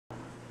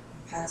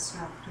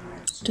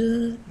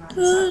Du,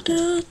 du,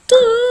 du,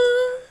 du.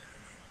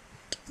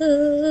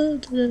 Du,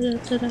 du,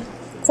 du, du.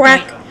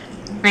 Quack.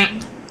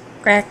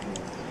 Quack.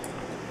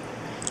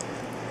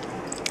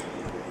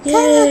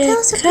 Yeah,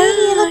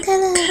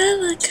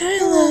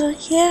 Kyla,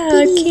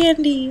 yeah,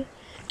 candy.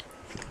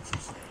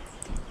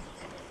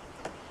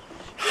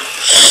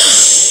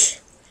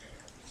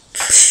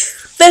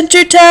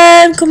 Adventure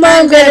time! Come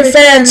on, grab your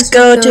friends,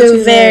 go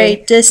to very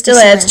distant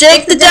lands.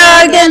 Jake the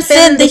dog and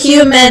Finn the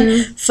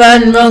human.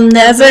 Fun will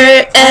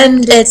never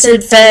end, it's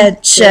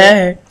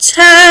adventure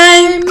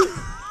time!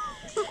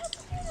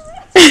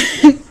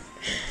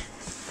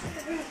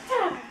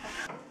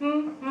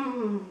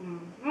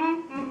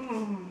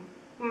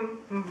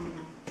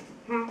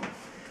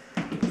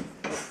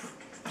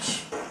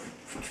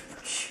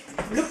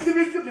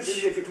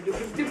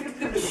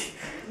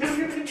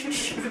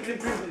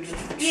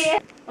 Yeah.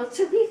 Let's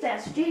repeat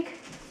that, Jake.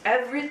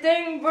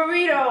 Everything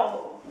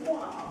burrito.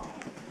 Wow.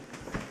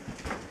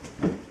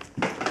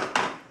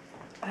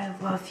 I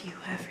love you,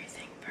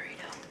 everything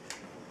burrito.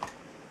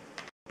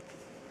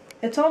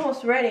 It's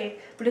almost ready,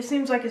 but it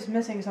seems like it's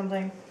missing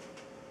something.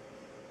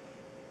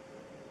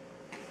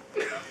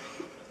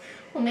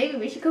 Well, maybe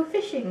we should go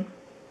fishing.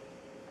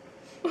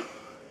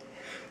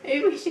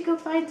 Maybe we should go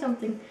find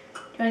something. Do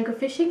you want to go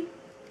fishing?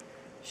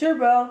 Sure,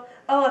 bro.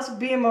 I'll ask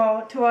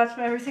BMO to watch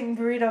my everything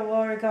burrito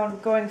while we're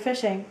going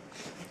fishing.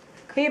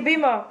 Hey,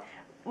 BMO,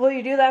 will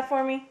you do that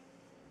for me?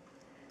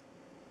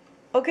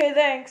 Okay,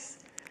 thanks.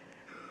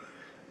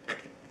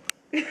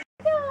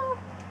 No.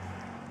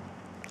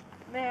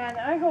 Man,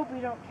 I hope we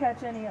don't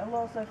catch any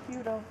Alosa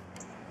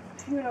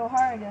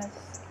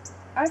pseudoharengus.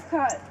 I've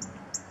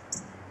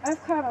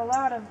caught a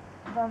lot of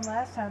them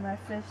last time I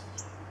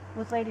fished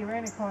with Lady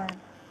Rainicorn.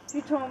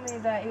 She told me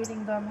that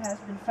eating them has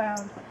been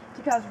found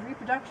to cause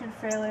reproduction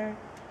failure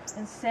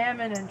in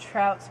salmon and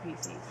trout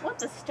species. What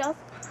the stuff?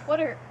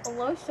 What are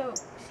Alosa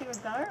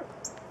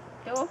pseudoharengus?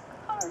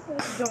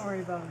 Don't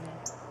worry about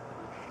it.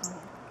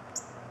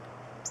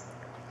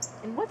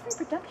 And what's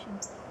reproduction?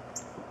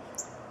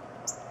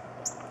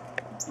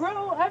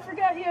 Bro, I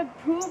forgot you had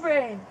poo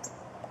brain.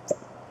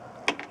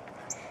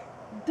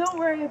 Don't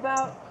worry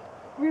about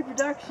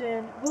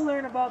reproduction. We'll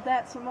learn about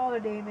that some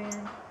other day,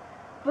 man.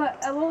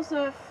 But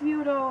Alosa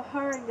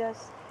pseudoharengus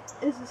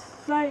is a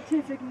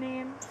scientific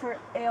name for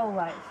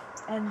alewife,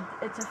 and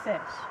it's a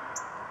fish.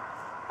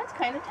 That's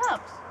kind of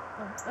tops.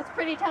 That's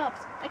pretty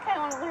tops. I kind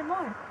of want to learn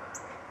more.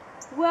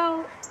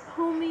 Well,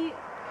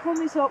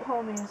 homies help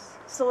homies.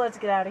 So let's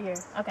get out of here.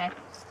 Okay.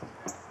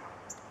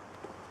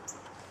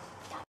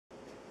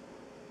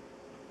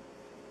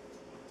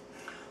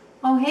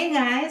 Oh, hey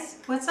guys,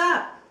 what's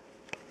up?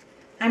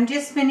 I'm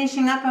just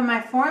finishing up on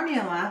my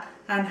formula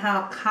on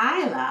how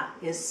Kyla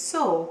is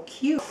so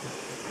cute.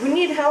 We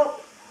need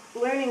help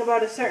learning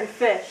about a certain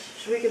fish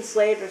so we can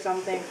slay it or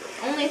something.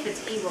 Only if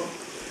it's evil.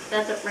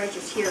 That's what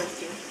righteous heroes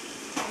do.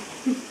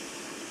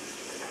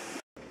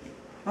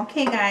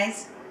 Okay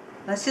guys,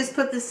 let's just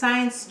put the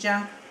science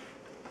junk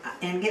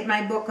and get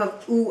my book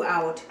of ooh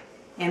out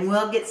and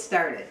we'll get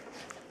started.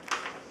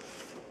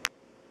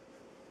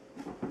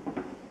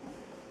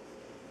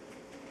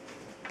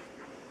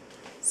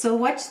 So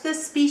what's the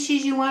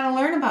species you want to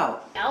learn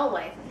about?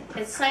 Alewife.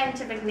 Its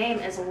scientific name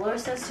is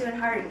Alosa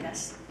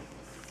pseudoharengus.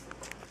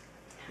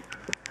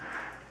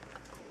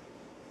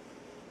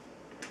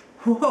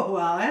 Whoa,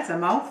 well, that's a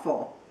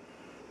mouthful.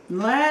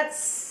 Let's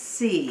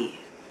see.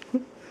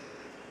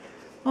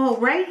 Oh,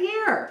 right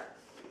here.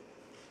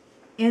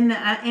 In the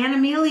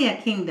Animalia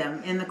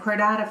kingdom, in the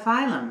Chordata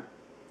phylum.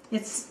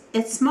 It's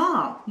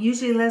small,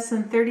 usually less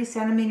than 30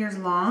 centimeters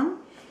long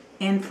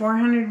and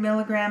 400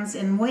 milligrams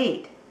in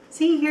weight.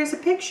 See, here's a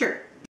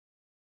picture.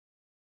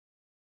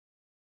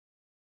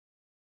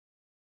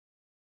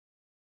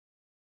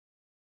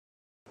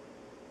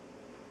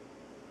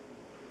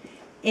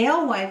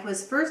 Alewife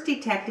was first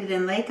detected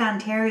in Lake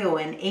Ontario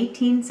in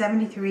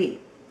 1873.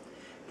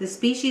 The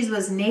species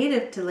was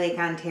native to Lake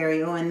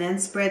Ontario and then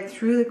spread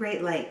through the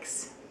Great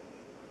Lakes.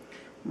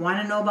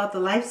 Want to know about the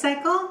life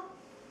cycle?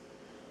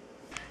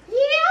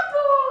 Yeah,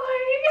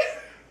 boy!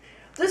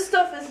 This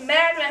stuff is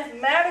mad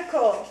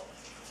mathematical.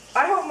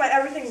 I hope my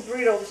everything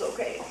burrito is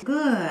okay.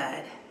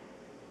 Good.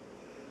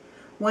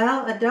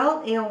 Well,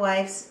 adult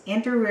alewifes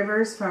enter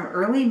rivers from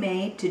early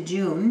May to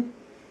June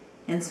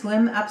and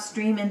swim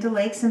upstream into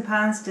lakes and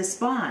ponds to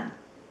spawn.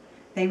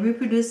 They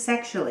reproduce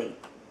sexually.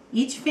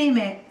 Each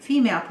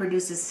female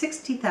produces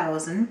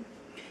 60,000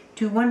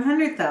 to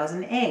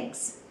 100,000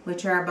 eggs,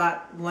 which are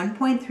about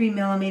 1.3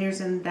 millimeters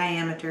in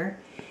diameter,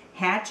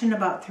 hatch in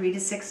about 3 to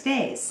 6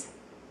 days.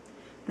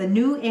 The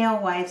new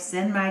alewifes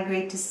then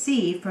migrate to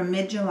sea from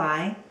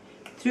mid-July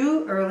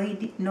through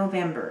early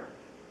November.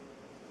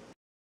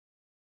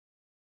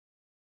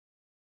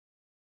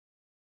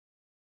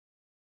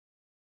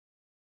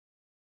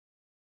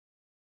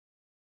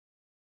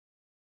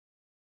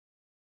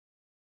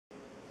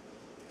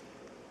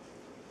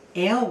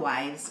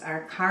 Alewives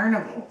are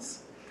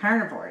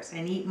carnivores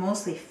and eat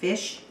mostly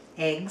fish,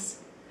 eggs,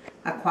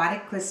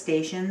 aquatic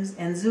crustaceans,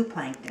 and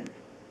zooplankton.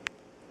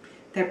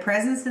 Their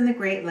presence in the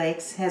Great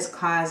Lakes has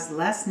caused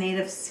less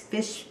native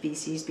fish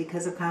species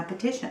because of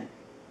competition.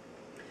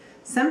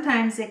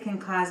 Sometimes it can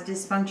cause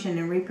dysfunction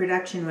in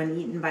reproduction when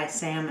eaten by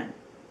salmon.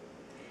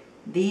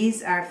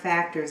 These are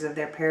factors of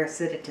their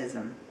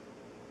parasitism.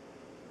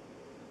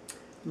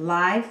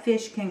 Live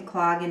fish can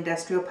clog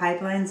industrial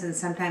pipelines and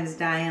sometimes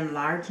die in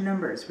large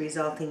numbers,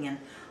 resulting in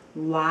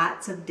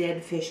lots of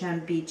dead fish on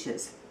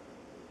beaches.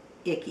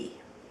 Icky.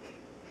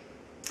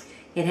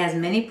 It has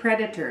many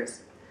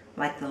predators,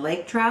 like the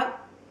lake trout,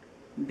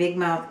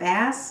 bigmouth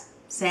bass,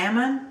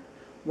 salmon,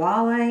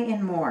 walleye,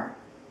 and more.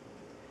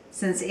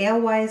 Since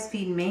alewives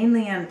feed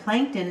mainly on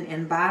plankton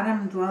and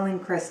bottom-dwelling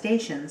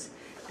crustaceans,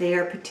 they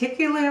are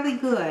particularly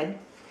good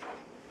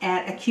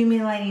at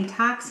accumulating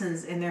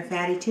toxins in their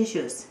fatty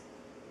tissues.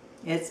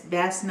 It's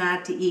best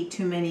not to eat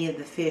too many of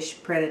the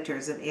fish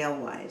predators of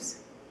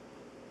alewives.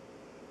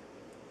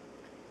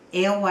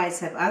 Alewives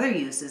have other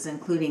uses,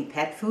 including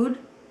pet food,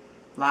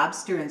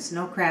 lobster and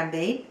snow crab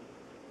bait,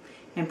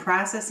 and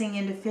processing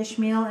into fish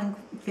meal and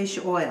fish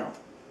oil.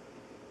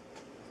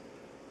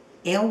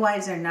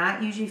 Alewives are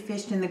not usually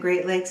fished in the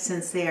Great Lakes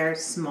since they are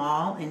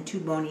small and too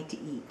bony to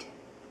eat.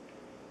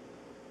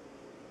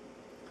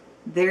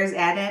 Their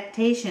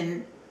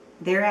adaptation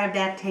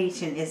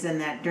is in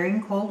that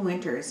during cold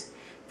winters,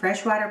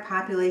 freshwater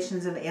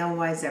populations of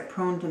alewives are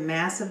prone to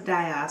massive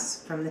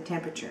die-offs from the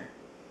temperature.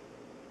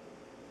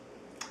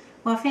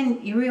 Well, Finn,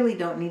 you really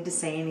don't need to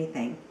slay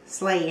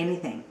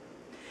anything.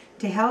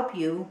 To help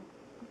you,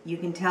 you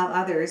can tell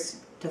others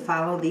to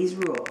follow these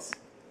rules.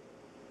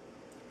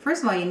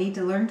 First of all, you need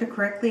to learn to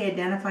correctly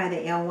identify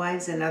the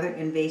alewives and other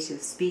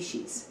invasive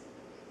species.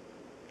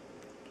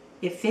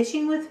 If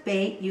fishing with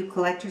bait you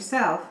collect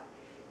yourself,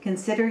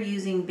 consider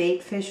using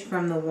bait fish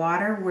from the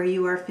water where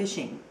you are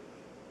fishing.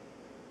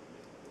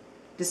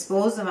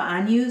 Dispose of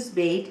unused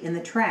bait in the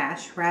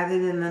trash rather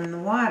than in the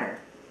water.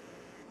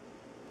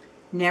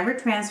 Never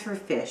transfer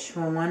fish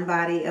from one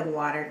body of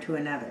water to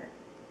another.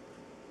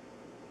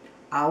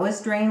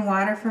 Always drain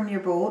water from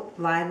your boat,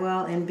 live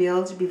well, and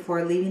bilge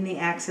before leaving the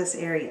access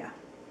area.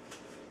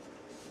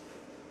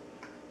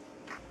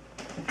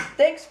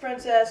 Thanks,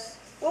 Princess.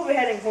 We'll be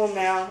heading home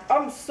now.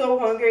 I'm so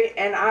hungry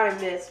and I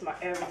miss my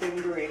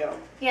everything burrito.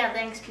 Yeah,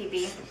 thanks,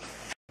 PB.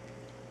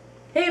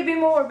 Hey,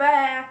 Bimo, we're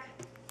back.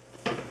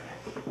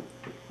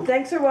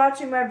 Thanks for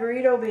watching my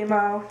burrito,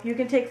 Bimo. You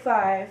can take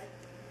 5.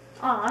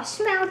 Aw,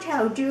 smell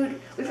chow, dude.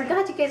 We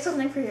forgot to get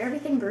something for your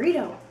everything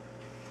burrito.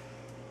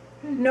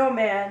 No,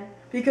 man.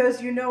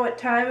 Because you know what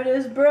time it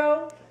is,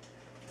 bro?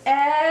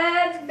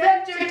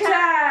 Adventure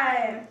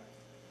time!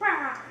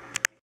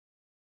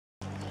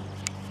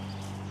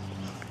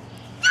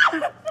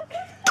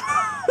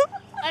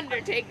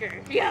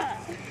 Undertaker, yeah.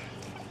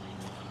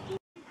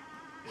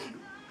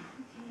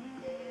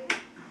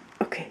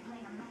 Okay.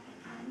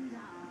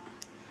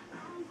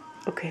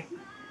 Okay.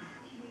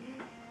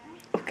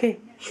 Okay.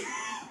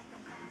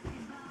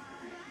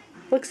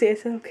 Look, see, I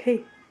said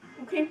okay.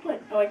 Okay,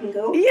 what? Oh, I can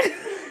go? Yeah.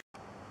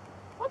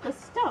 What the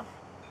stuff?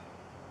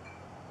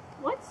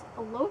 What's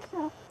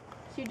Alosa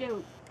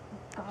pseudoharengus?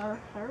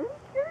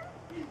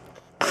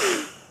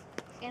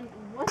 And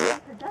what's the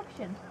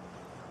production?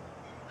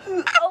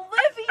 Olivia!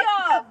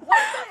 I'm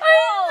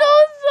so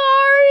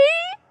sorry.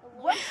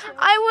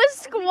 I was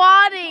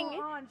squatting.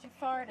 She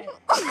farted.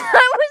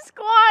 I was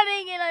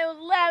squatting and I was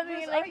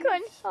laughing and I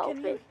couldn't help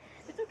it.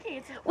 It's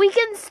okay. We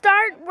can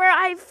start where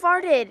I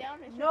farted.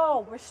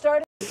 No, we're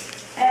starting.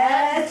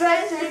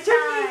 Adventure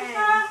time!